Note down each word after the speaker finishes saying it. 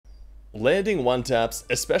Landing one taps,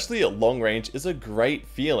 especially at long range, is a great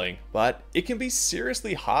feeling, but it can be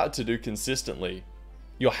seriously hard to do consistently.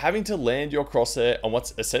 You're having to land your crosshair on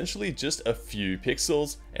what's essentially just a few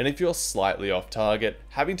pixels, and if you're slightly off target,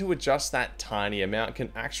 having to adjust that tiny amount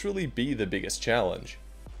can actually be the biggest challenge.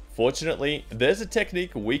 Fortunately, there's a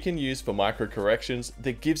technique we can use for micro corrections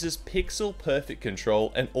that gives us pixel perfect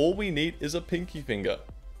control, and all we need is a pinky finger.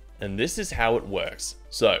 And this is how it works.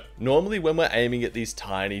 So, normally when we're aiming at these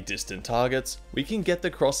tiny distant targets, we can get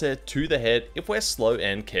the crosshair to the head if we're slow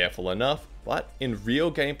and careful enough, but in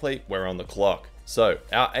real gameplay, we're on the clock. So,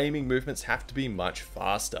 our aiming movements have to be much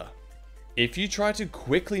faster. If you try to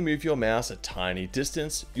quickly move your mouse a tiny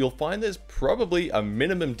distance, you'll find there's probably a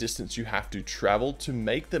minimum distance you have to travel to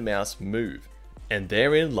make the mouse move. And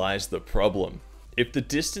therein lies the problem. If the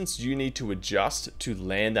distance you need to adjust to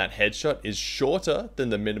land that headshot is shorter than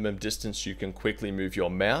the minimum distance you can quickly move your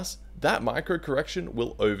mouse, that micro correction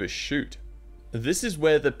will overshoot. This is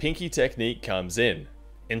where the pinky technique comes in.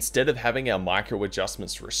 Instead of having our micro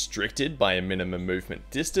adjustments restricted by a minimum movement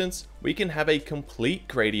distance, we can have a complete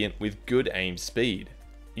gradient with good aim speed.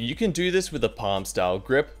 You can do this with a palm style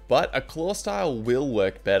grip, but a claw style will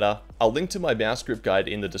work better. I'll link to my mouse grip guide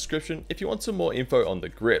in the description if you want some more info on the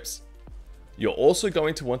grips. You're also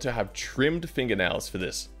going to want to have trimmed fingernails for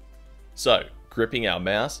this. So, gripping our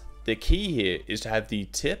mouse, the key here is to have the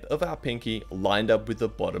tip of our pinky lined up with the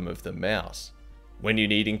bottom of the mouse. When you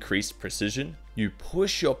need increased precision, you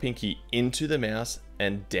push your pinky into the mouse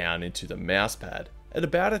and down into the mouse pad at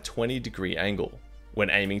about a 20-degree angle.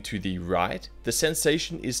 When aiming to the right, the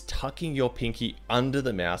sensation is tucking your pinky under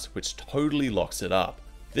the mouse, which totally locks it up.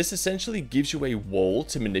 This essentially gives you a wall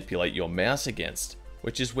to manipulate your mouse against,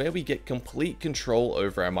 which is where we get complete control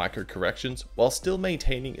over our micro corrections while still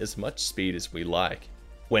maintaining as much speed as we like.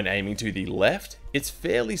 When aiming to the left, it's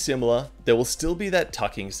fairly similar. There will still be that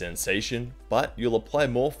tucking sensation, but you'll apply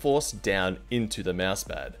more force down into the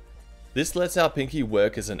mousepad. This lets our pinky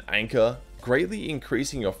work as an anchor, greatly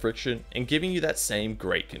increasing your friction and giving you that same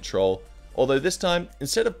great control, although this time,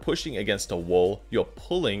 instead of pushing against a wall, you're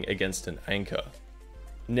pulling against an anchor.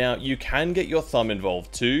 Now, you can get your thumb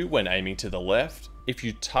involved too when aiming to the left. If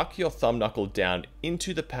you tuck your thumb knuckle down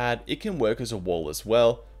into the pad, it can work as a wall as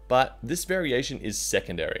well, but this variation is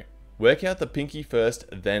secondary. Work out the pinky first,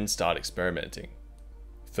 then start experimenting.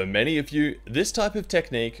 For many of you, this type of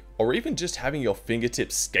technique, or even just having your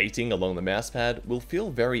fingertips skating along the mousepad, will feel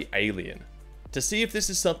very alien. To see if this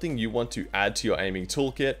is something you want to add to your aiming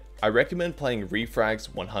toolkit, I recommend playing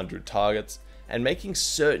Refrag's 100 targets and making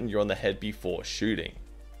certain you're on the head before shooting.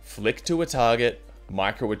 Flick to a target,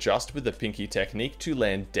 micro adjust with the pinky technique to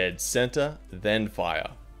land dead center, then fire.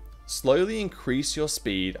 Slowly increase your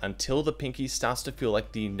speed until the pinky starts to feel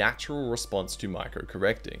like the natural response to micro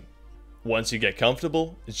correcting. Once you get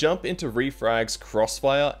comfortable, jump into Refrag's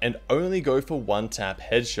crossfire and only go for one tap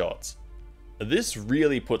headshots. This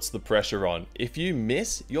really puts the pressure on. If you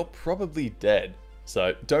miss, you're probably dead.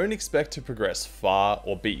 So don't expect to progress far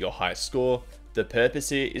or beat your high score. The purpose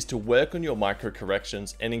here is to work on your micro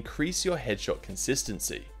corrections and increase your headshot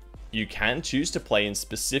consistency. You can choose to play in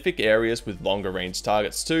specific areas with longer range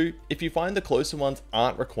targets too, if you find the closer ones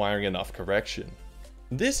aren't requiring enough correction.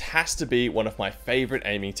 This has to be one of my favorite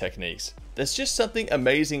aiming techniques. There's just something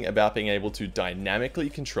amazing about being able to dynamically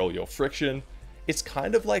control your friction. It's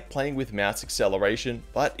kind of like playing with mouse acceleration,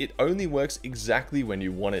 but it only works exactly when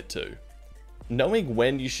you want it to. Knowing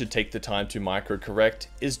when you should take the time to micro correct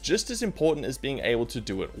is just as important as being able to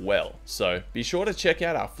do it well. So be sure to check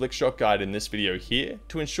out our flickshot guide in this video here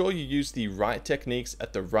to ensure you use the right techniques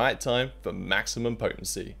at the right time for maximum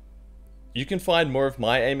potency. You can find more of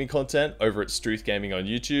my aiming content over at Struth Gaming on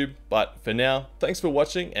YouTube, but for now, thanks for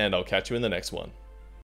watching and I'll catch you in the next one.